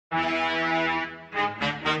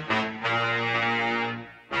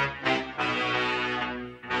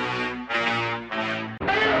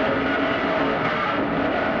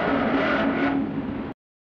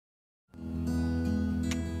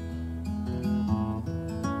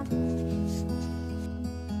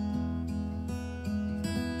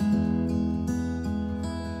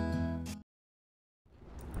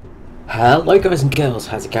Hello guys and girls,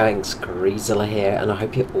 how's it going? Screezilla here, and I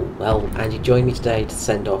hope you're all well, and you join me today to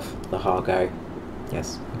send off the Hargo.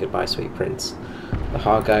 Yes, goodbye sweet prince. The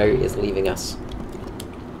Hargo is leaving us.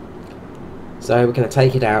 So we're going to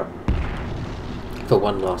take it out for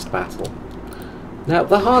one last battle. Now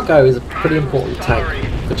the Hargo is a pretty important tank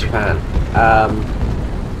for Japan.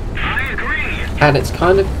 And it's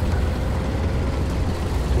kind of,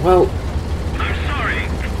 well,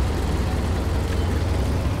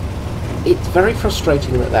 it's very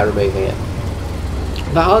frustrating that they're removing it.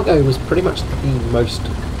 The Hargo was pretty much the most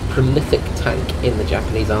prolific tank in the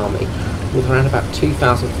Japanese army, with around about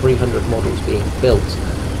 2,300 models being built,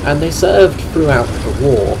 and they served throughout the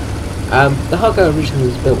war. The Hargo originally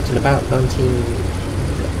was built in about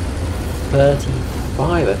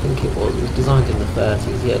 1935, I think it was. It was designed in the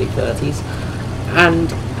 30s, the early 30s,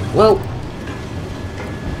 and, well,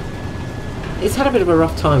 it's had a bit of a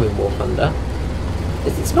rough time in War Thunder.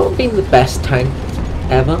 It's not been the best tank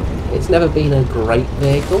ever. It's never been a great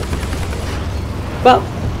vehicle. But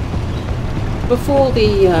before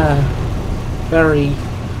the very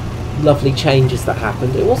lovely changes that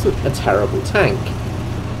happened, it wasn't a terrible tank.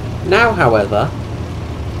 Now, however,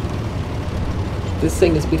 this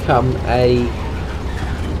thing has become a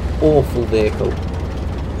awful vehicle.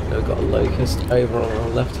 We've got a Locust over on our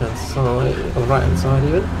left-hand side, on the right-hand side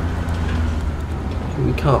even.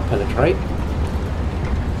 We can't penetrate.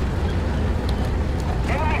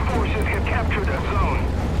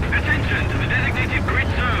 Attention to the designated grid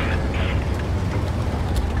zone.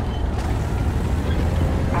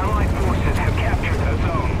 Allied forces have captured a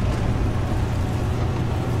zone.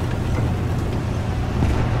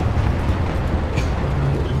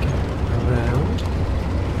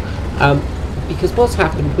 Around. Because what's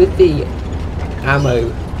happened with the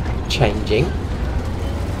ammo changing,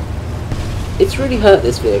 it's really hurt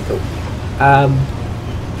this vehicle.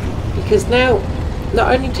 Because now,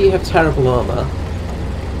 not only do you have terrible armour,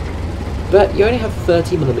 but you only have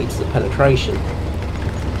 30mm of penetration,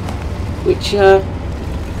 which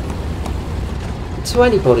to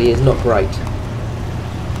anybody is not great.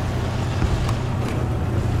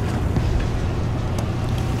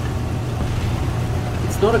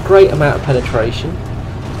 It's not a great amount of penetration,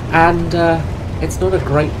 and it's not a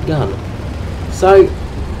great gun. So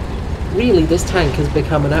really this tank has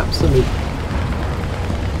become an absolute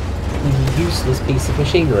useless piece of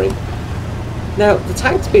machinery. Now, the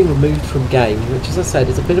tank's been removed from game, which, as I said,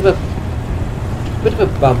 is a bit of a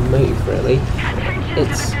bum move, really.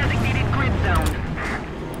 It's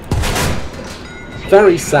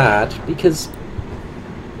very sad because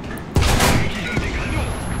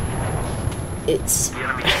it's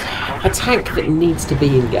a tank that needs to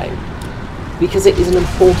be in game, because it is an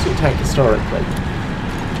important tank historically.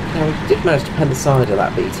 Now, we did manage to pen the side of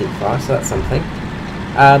that BT-5, so that's something.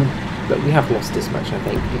 But we have lost this match, I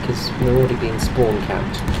think, because we're already being spawn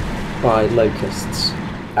camped by Locusts,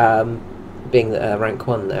 being rank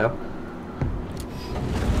 1 now.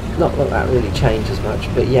 Not that that really changes much,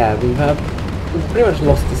 but yeah, we've pretty much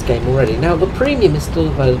lost this game already. Now, the premium is still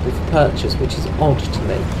available for purchase, which is odd to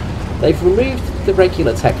me. They've removed the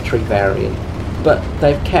regular tech tree variant, but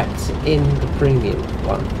they've kept in the premium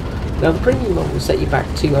one. Now, the premium one will set you back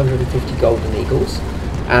 250 golden eagles,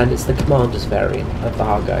 and it's the commander's variant of the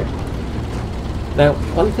Hargo. Now,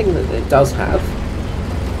 one thing that it does have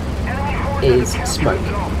is smoke,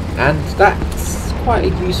 and that's quite a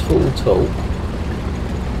useful tool.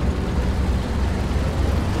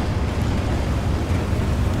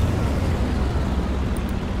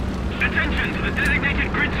 Attention to the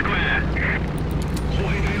designated grid square.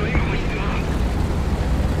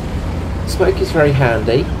 Smoke is very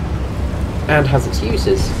handy and has its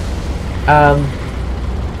uses.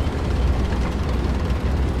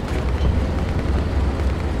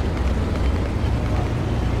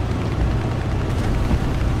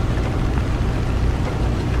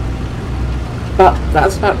 But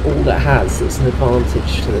that's about all it has that's an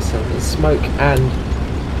advantage to this thing, is smoke, and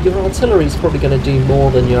your artillery is probably going to do more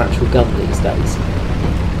than your actual gun these days.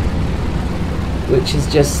 Which is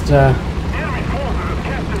just an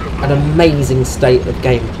amazing state of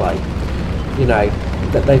gameplay. You know,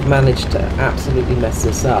 that they've managed to absolutely mess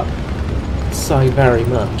this up so very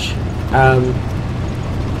much.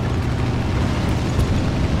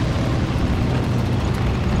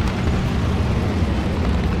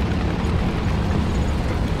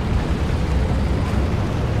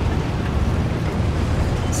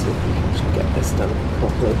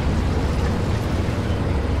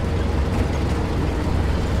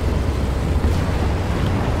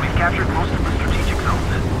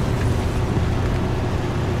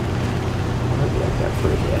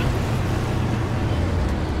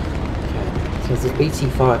 because there's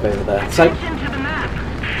BT5 over there. So, Attention to the map.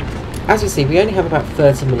 as you see, we only have about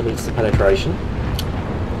 30mm of penetration,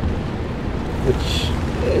 which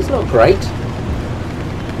is not great.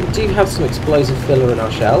 We do have some explosive filler in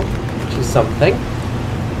our shell, which is something.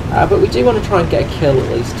 But we do want to try and get a kill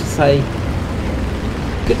at least to say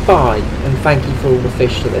goodbye and thank you for all the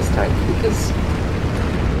fish to this tank, because,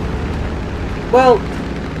 well,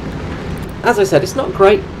 as I said, it's not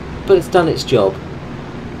great, but it's done its job.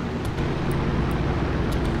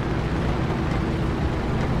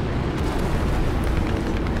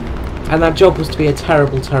 And that job was to be a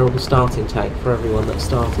terrible, terrible starting tank for everyone that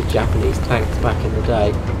started Japanese tanks back in the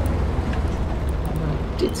day.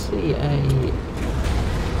 I did see I'm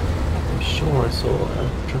sure I saw a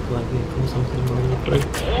AAA vehicle or something rolling through.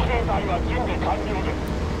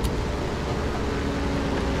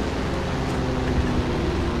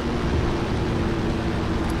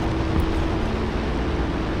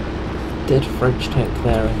 Dead French tank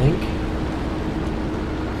there, I think.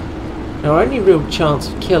 Our only real chance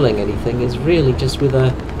of killing anything is really just with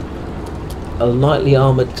a lightly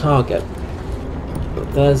armoured target.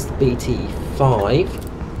 But there's the BT5.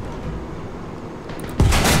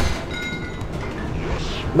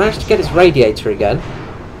 Managed to get its radiator again.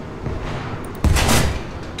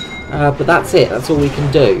 But that's it, that's all we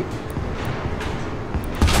can do.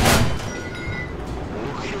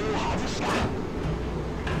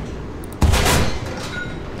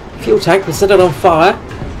 Fuel tank, we set it on fire.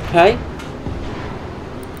 Okay.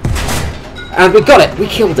 And we got it! We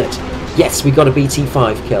killed it! Yes, we got a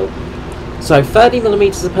BT5 kill. So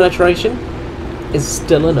 30mm of penetration is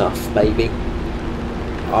still enough, baby.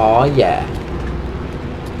 Aw, yeah.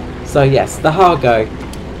 So yes, the Hargo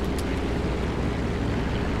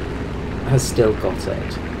has still got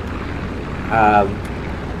it.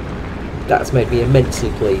 That's made me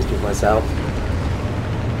immensely pleased with myself.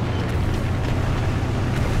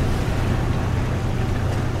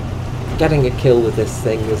 Getting a kill with this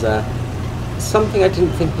thing was something I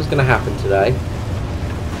didn't think was going to happen today.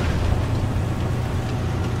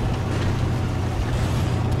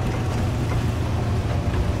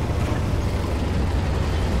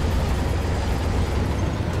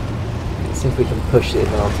 Let's see if we can push the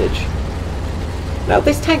advantage. Now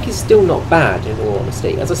this tank is still not bad in all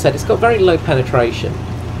honesty. As I said, it's got very low penetration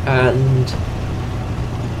and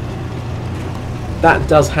that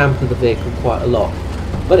does hamper the vehicle quite a lot.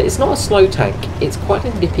 But it's not a slow tank, it's quite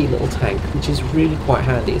a nippy little tank, which is really quite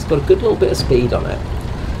handy. It's got a good little bit of speed on it.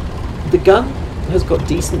 The gun has got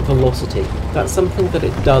decent velocity. That's something that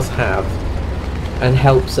it does have, and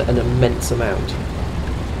helps at an immense amount.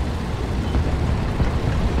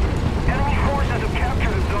 Enemy forces have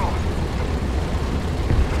captured the zone.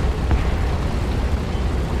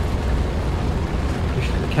 Push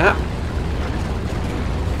the cap.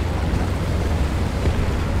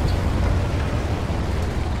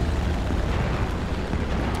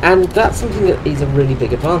 And that's something that is a really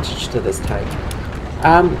big advantage to this tank.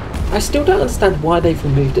 I still don't understand why they've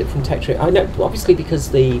removed it from tech tree. I know, obviously because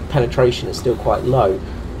the penetration is still quite low,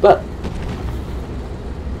 but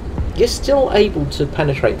you're still able to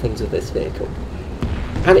penetrate things with this vehicle.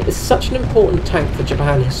 And it is such an important tank for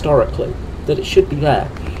Japan historically that it should be there.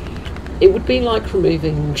 It would be like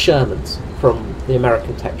removing Shermans from the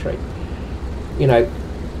American tech tree. You know,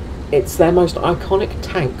 it's their most iconic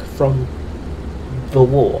tank from the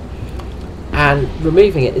war, and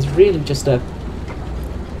removing it is really just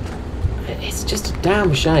it's just a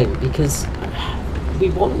damn shame, because we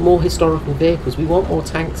want more historical vehicles, we want more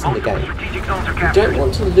tanks in the game. We don't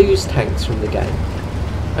want to lose tanks from the game,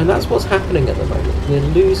 and that's what's happening at the moment. We're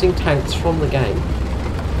losing tanks from the game,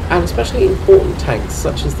 and especially important tanks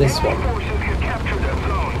such as this one.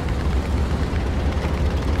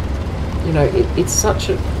 You know, it's such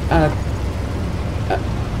a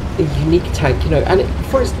unique tank, you know, and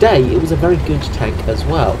for its day it was a very good tank as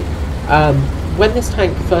well. When this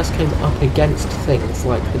tank first came up against things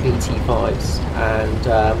like the BT5s and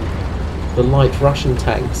the light Russian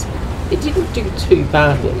tanks, it didn't do too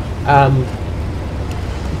badly.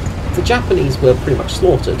 The Japanese were pretty much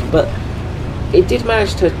slaughtered, but it did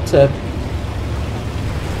manage to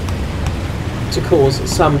cause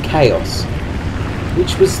some chaos,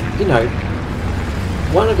 which was, you know,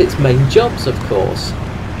 one of its main jobs, of course.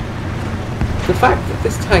 The fact that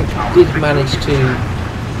this tank did manage to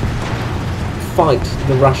fight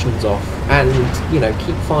the Russians off and, you know,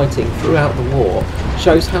 keep fighting throughout the war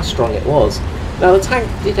shows how strong it was. Now the tank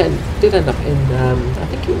did end up in, I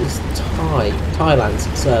think it was Thailand's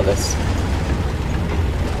service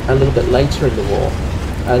a little bit later in the war,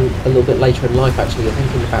 and a little bit later in life actually. I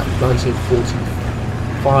think in about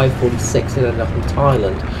 1945-46 it ended up in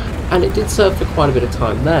Thailand. and it did serve for quite a bit of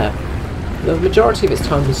time there. The majority of its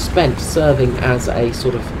time was spent serving as a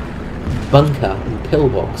sort of bunker and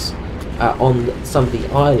pillbox on some of the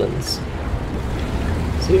islands.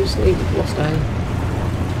 Seriously, we've lost A.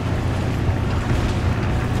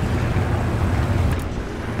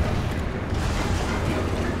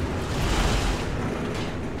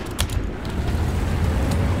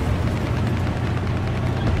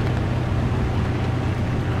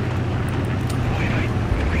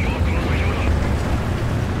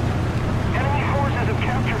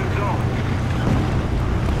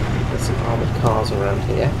 Cars around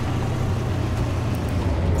here.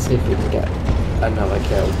 Let's see if we can get another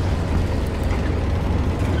kill.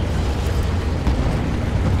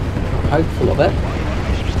 I'm hopeful of it,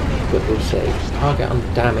 but we'll see. Target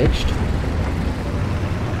undamaged.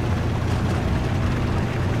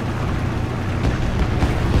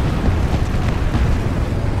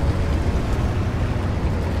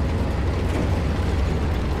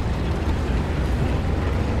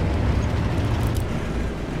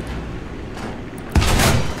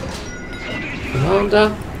 Commander.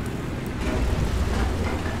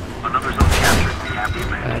 And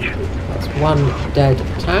that's one dead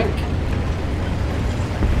tank.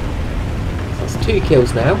 That's 2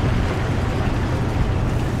 kills now.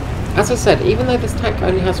 As I said, even though this tank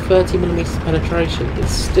only has 30mm penetration, it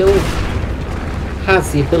still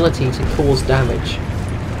has the ability to cause damage.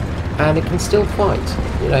 And it can still fight.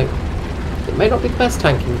 You know, it may not be the best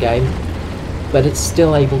tank in game, but it's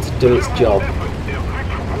still able to do its job.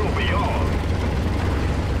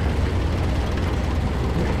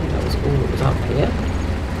 Up here.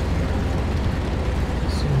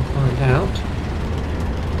 Soon find out.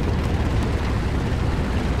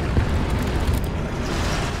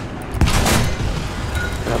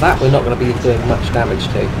 Now that we're not going to be doing much damage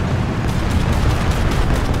to.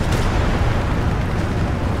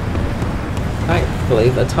 Thankfully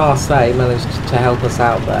the Tarsay managed to help us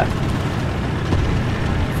out there.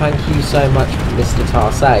 Thank you so much, Mr.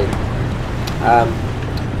 Tarsay.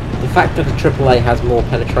 The fact that a AAA has more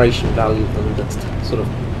penetration value than the sort of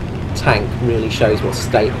tank really shows what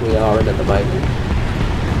state we are in at the moment.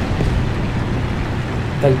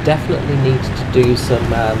 They definitely need to do some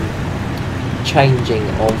changing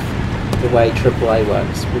of the way AAA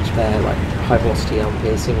works, which they're like high velocity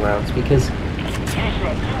piercing rounds, because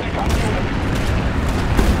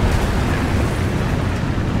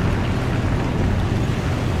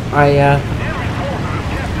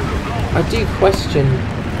I do question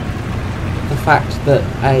the fact that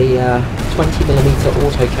a 20mm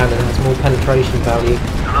autocannon has more penetration value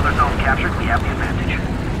Another zone captured, we have the advantage.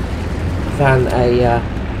 than a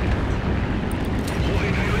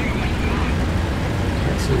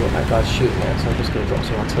let's see what that guy's shooting at, so I'm just going to drop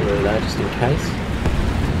some artillery there just in case.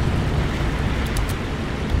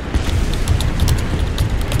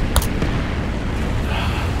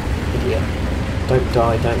 Idiot. Don't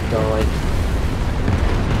die, don't die.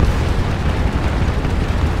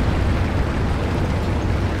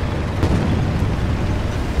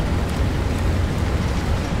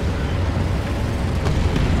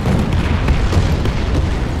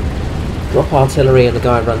 Drop artillery and the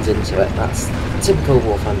guy runs into it. That's typical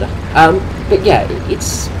War Thunder. But yeah,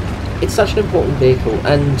 it's such an important vehicle,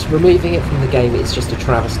 and removing it from the game is just a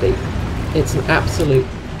travesty. It's an absolute...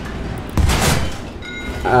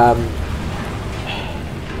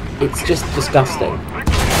 it's just disgusting.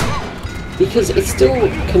 Because it still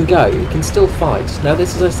can go, it can still fight. Now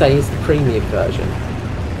this, as I say, is the premium version.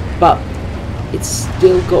 But it's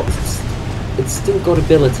still got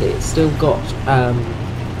ability, it's still got...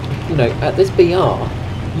 you know, at this BR,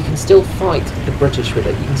 you can still fight the British with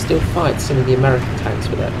it, you can still fight some of the American tanks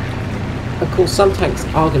with it. Of course, some tanks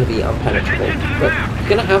are going to be unpenetrable, but you're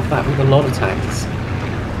going to have that with a lot of tanks.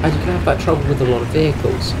 And you can have that trouble with a lot of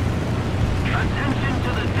vehicles.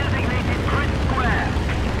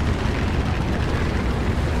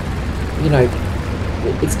 You know,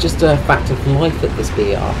 it's just a fact of life at this BR.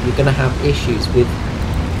 You're going to have issues with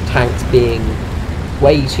tanks being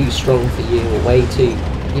way too strong for you, or way too...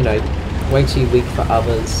 you know, way too weak for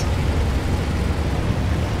others.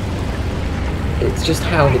 It's just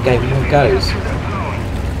how the game goes.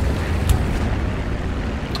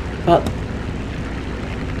 But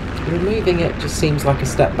removing it just seems like a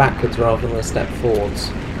step backwards rather than a step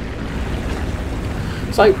forwards.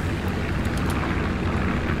 So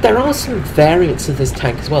there are some variants of this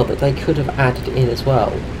tank as well that they could have added in as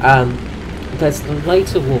well. There's the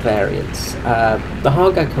later war variants. The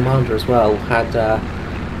Hargo Commander as well had a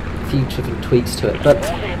few different tweaks to it, but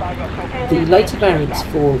the later variants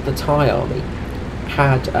for the Thai army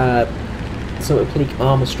had some oblique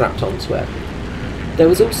armour strapped onto it There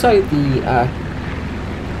was also the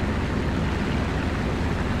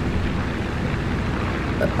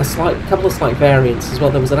couple of slight variants as well.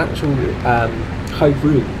 There was an actual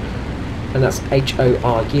Horu, and that's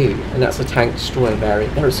H-O-R-U, and that's a tank destroyer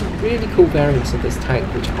variant. There are some really cool variants of this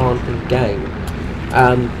tank which aren't in game.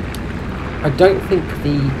 I don't think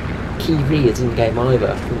the Ki-Ri is in game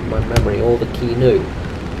either, from my memory, or the Ki-Nu,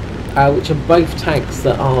 which are both tanks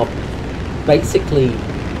that are basically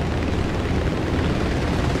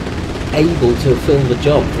able to fill the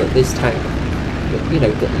job that this tank, you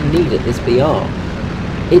know, that you need at this BR.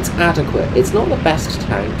 It's adequate. It's not the best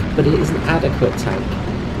tank, but it is an adequate tank.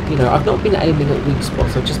 You know, I've not been aiming at weak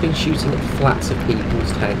spots, I've just been shooting at flats of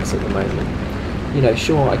people's tanks at the moment. You know,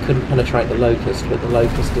 sure, I couldn't penetrate the Locust, but the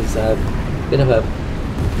Locust is a bit of a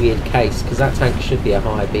weird case, because that tank should be a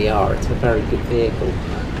high BR. It's a very good vehicle.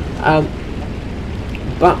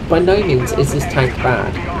 But by no means is this tank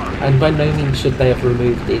bad, and by no means should they have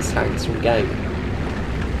removed these tanks from game.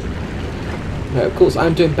 No, of course,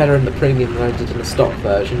 I'm doing better in the premium than I did in the stock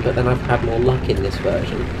version, but then I've had more luck in this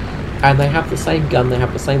version. And they have the same gun, they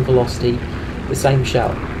have the same velocity, the same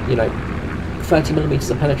shell. You know,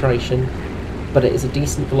 30mm of penetration, but it is a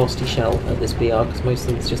decent velocity shell at this BR, because most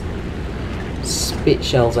things just spit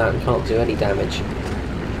shells out and can't do any damage.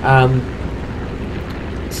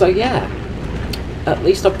 So yeah, at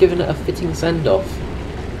least I've given it a fitting send-off.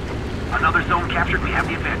 Another zone captured, we have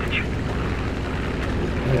the advantage.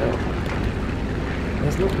 Yeah.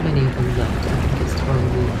 There's not many of them left. I think it's time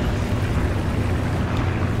we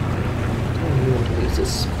want to lose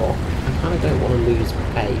this spot. I kind of don't want to lose A.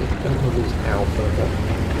 I don't want to lose Alpha, but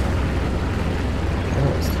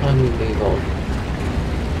well, it's time we move on.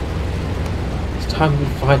 It's time we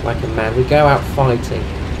fight like a man. We go out fighting.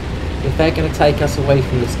 If they're going to take us away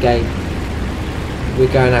from this game,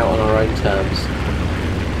 we're going out on our own terms.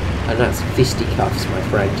 And that's fisticuffs, my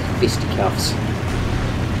friend. Fisticuffs.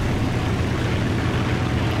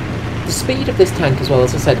 The speed of this tank as well,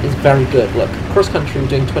 as I said, is very good. Look, cross country we're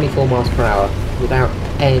doing 24 miles per hour without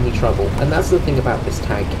any trouble. And that's the thing about this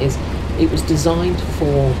tank, is it was designed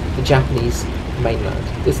for the Japanese mainland.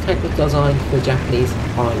 This tank was designed for the Japanese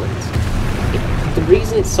islands. The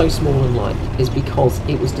reason it's so small and light is because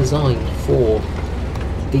it was designed for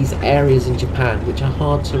these areas in Japan which are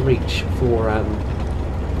hard to reach for,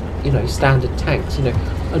 you know, standard tanks. You know,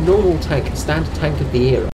 a normal tank, a standard tank of the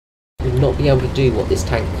era, would not be able to do what this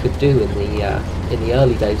tank could do in the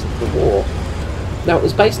early days of the war. Now, it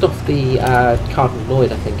was based off the Cardinal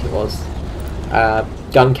Lloyd, I think it was,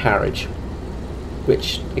 gun carriage,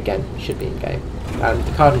 which again should be in game, and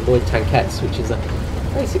the Cardinal Lloyd tankettes, which is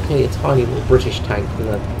basically a tiny little British tank with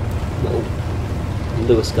a little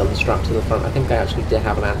Lewis gun strapped to the front. I think they actually did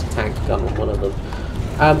have an anti-tank gun on one of them,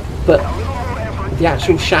 but the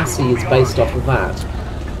actual chassis is based off of that,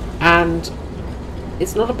 and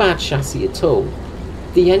it's not a bad chassis at all.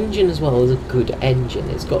 The engine as well is a good engine.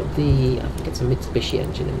 It's got the, I think it's a Mitsubishi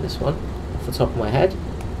engine in this one, off the top of my head.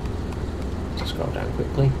 Just scroll down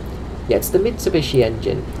quickly. Yeah, it's the Mitsubishi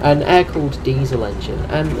engine, an air-cooled diesel engine,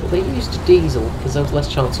 and they used diesel because there was less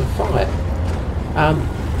chance of fire.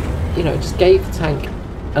 You know, it just gave the tank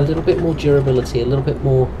a little bit more durability, a little bit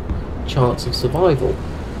more chance of survival.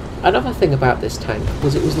 Another thing about this tank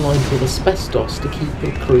was it was lined with asbestos to keep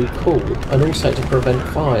the crew cool, and also to prevent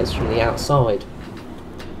fires from the outside.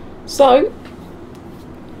 So,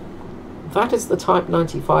 that is the Type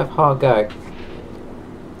 95 Hargo.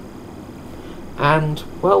 And,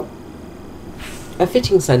 well, a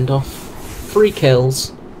fitting send-off, 3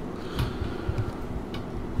 kills.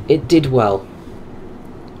 It did well.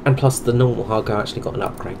 And plus the normal Hargo actually got an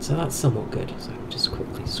upgrade, so that's somewhat good. So just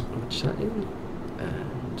quickly scratch that in.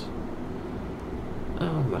 And oh,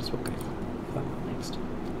 I might as well go for that one next.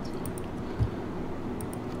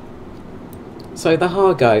 So the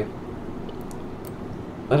Hargo.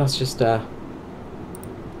 Let us just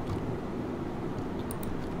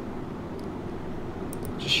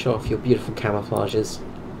show off your beautiful camouflages.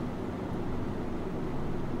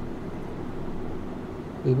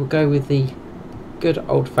 We will go with the good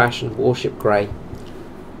old-fashioned warship grey,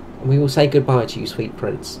 and we will say goodbye to you, sweet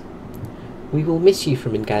prince. We will miss you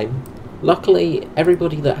from in-game. Luckily,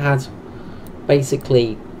 everybody that had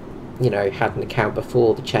basically, you know, had an account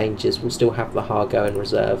before the changes will still have the Hargo in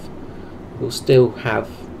reserve. We'll still have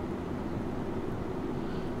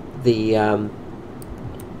the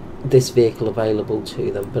this vehicle available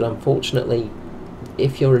to them, but unfortunately,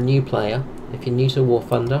 if you're a new player, if you're new to War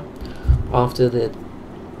Thunder, after the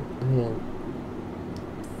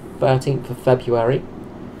 13th of February,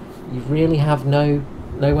 you really have no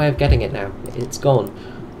way of getting it now. It's gone.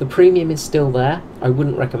 The premium is still there. I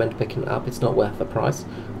wouldn't recommend picking it up, it's not worth the price.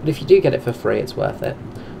 But if you do get it for free, it's worth it.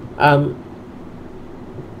 The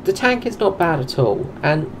tank is not bad at all,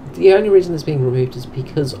 and the only reason it's being removed is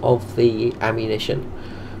because of the ammunition.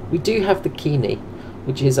 We do have the Kini,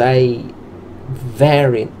 which is a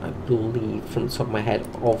variant, I believe, from the top of my head,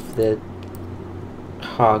 of the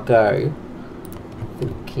Hargo. I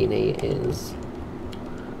think Kini is...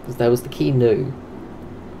 because there was the Kinu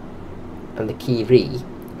and the Kiri.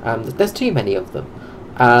 There's too many of them.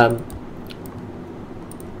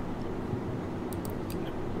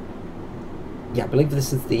 Yeah, I believe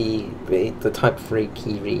this is the Type 3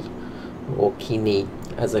 Kiri, or Kini,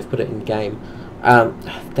 as they've put it in the game.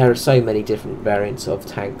 There are so many different variants of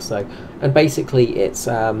tanks, and basically it's,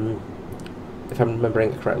 if I'm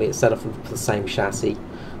remembering it correctly, it's set off of the same chassis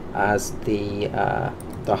as the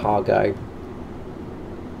Hargo,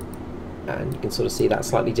 and you can sort of see that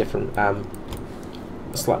slightly different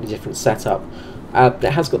setup.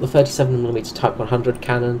 It has got the 37mm Type 100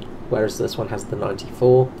 cannon, whereas this one has the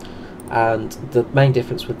 94. And the main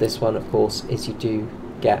difference with this one, of course, is you do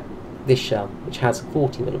get this shell, which has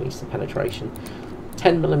 40mm penetration,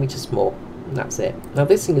 10mm more, and that's it. Now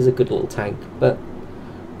this thing is a good little tank, but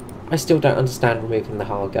I still don't understand removing the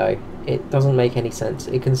Hargo. It doesn't make any sense.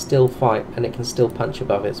 It can still fight, and it can still punch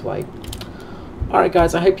above its weight. Alright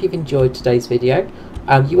guys, I hope you've enjoyed today's video.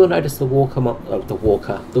 You will notice the watermark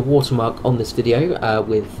on this video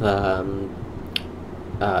with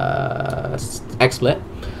XSplit.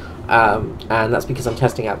 And that's because I'm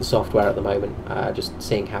testing out the software at the moment, just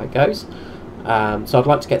seeing how it goes. So I'd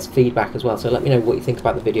like to get some feedback as well, so let me know what you think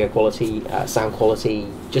about the video quality, sound quality,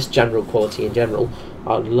 just general quality in general.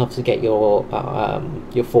 I'd love to get your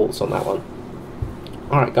thoughts on that one.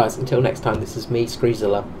 Alright guys, until next time, this is me,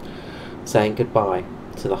 Screezilla, saying goodbye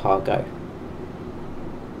to the Hargo.